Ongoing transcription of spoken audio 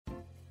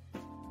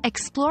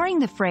Exploring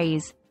the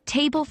phrase,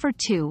 table for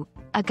two,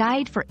 a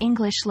guide for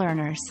English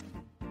learners.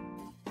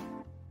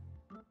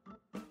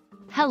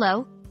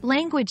 Hello,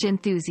 language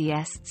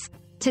enthusiasts.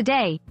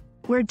 Today,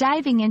 we're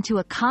diving into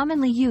a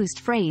commonly used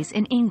phrase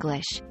in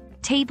English,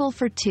 table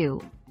for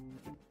two.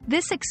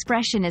 This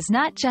expression is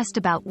not just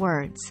about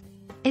words.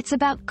 It's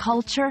about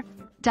culture,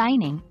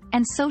 dining,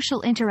 and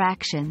social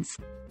interactions.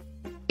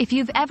 If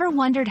you've ever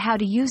wondered how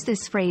to use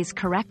this phrase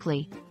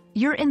correctly,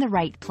 you're in the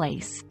right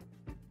place.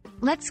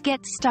 Let's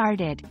get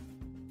started.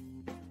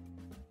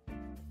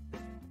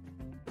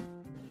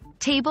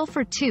 Table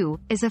for two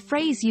is a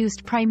phrase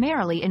used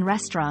primarily in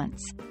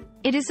restaurants.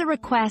 It is a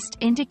request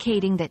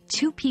indicating that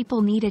two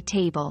people need a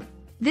table.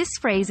 This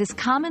phrase is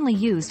commonly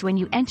used when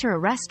you enter a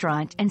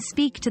restaurant and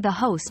speak to the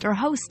host or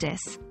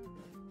hostess.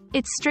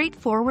 It's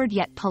straightforward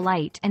yet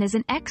polite and is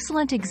an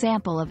excellent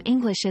example of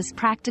English's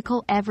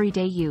practical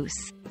everyday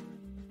use.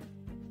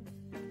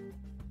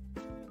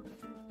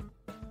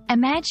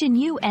 Imagine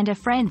you and a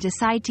friend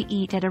decide to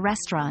eat at a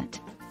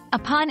restaurant.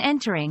 Upon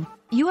entering,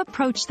 you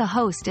approach the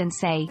host and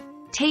say,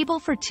 "Table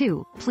for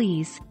two,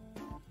 please."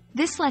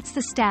 This lets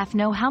the staff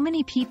know how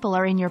many people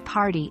are in your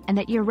party and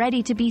that you're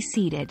ready to be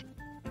seated.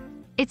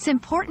 It's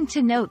important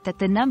to note that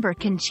the number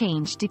can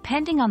change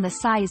depending on the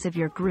size of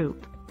your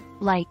group,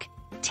 like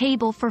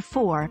table for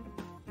four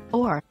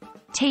or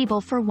table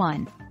for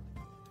one.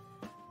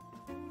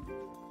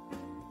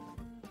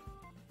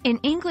 In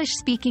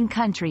English-speaking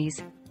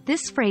countries,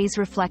 this phrase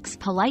reflects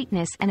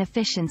politeness and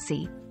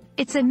efficiency.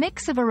 It's a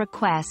mix of a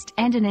request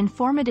and an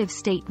informative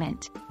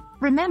statement.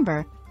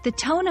 Remember, the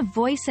tone of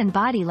voice and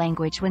body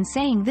language when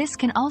saying this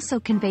can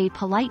also convey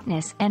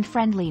politeness and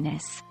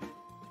friendliness.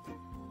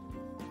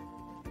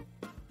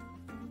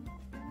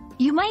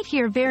 You might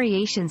hear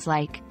variations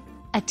like,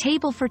 "A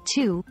table for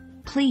two,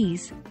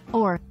 please,"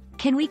 or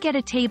 "Can we get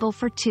a table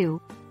for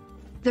two?"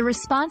 The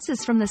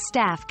responses from the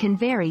staff can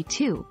vary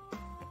too.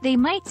 They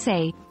might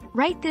say,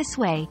 "Right this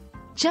way,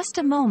 just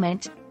a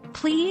moment,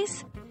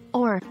 please,"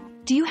 or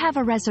 "Do you have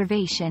a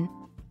reservation?"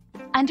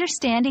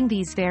 Understanding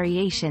these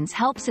variations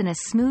helps in a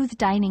smooth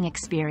dining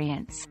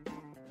experience.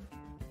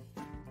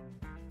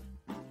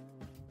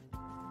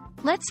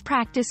 Let's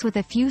practice with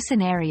a few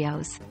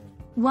scenarios.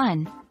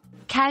 1.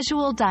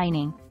 Casual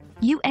dining.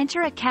 You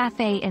enter a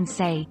cafe and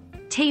say,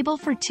 "Table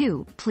for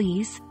two,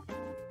 please."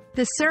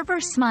 The server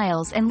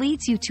smiles and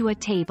leads you to a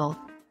table.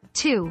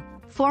 2.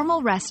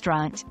 Formal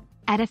restaurant.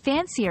 At a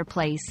fancier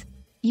place,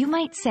 you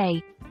might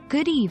say,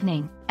 "Good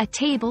evening, a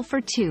table for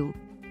two,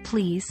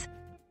 please."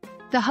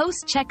 The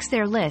host checks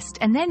their list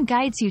and then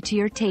guides you to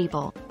your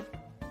table.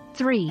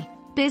 3.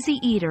 Busy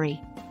eatery.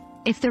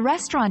 If the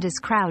restaurant is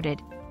crowded,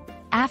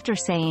 after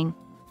saying,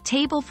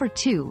 "Table for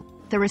two,"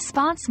 the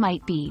response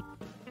might be,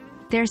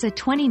 "There's a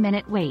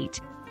 20-minute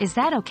wait. Is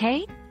that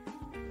okay?"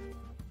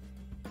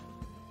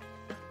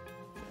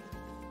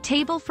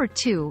 Table for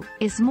two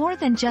is more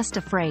than just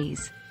a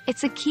phrase.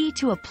 It's a key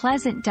to a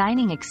pleasant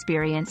dining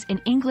experience in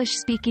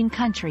English-speaking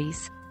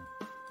countries.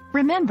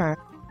 Remember,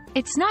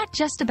 it's not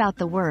just about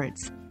the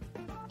words.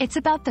 It's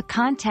about the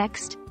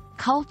context,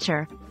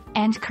 culture,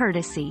 and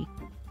courtesy.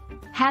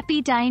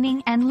 Happy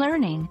dining and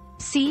learning!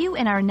 See you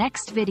in our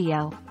next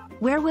video,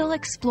 where we'll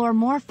explore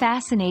more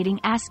fascinating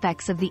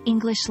aspects of the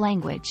English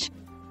language.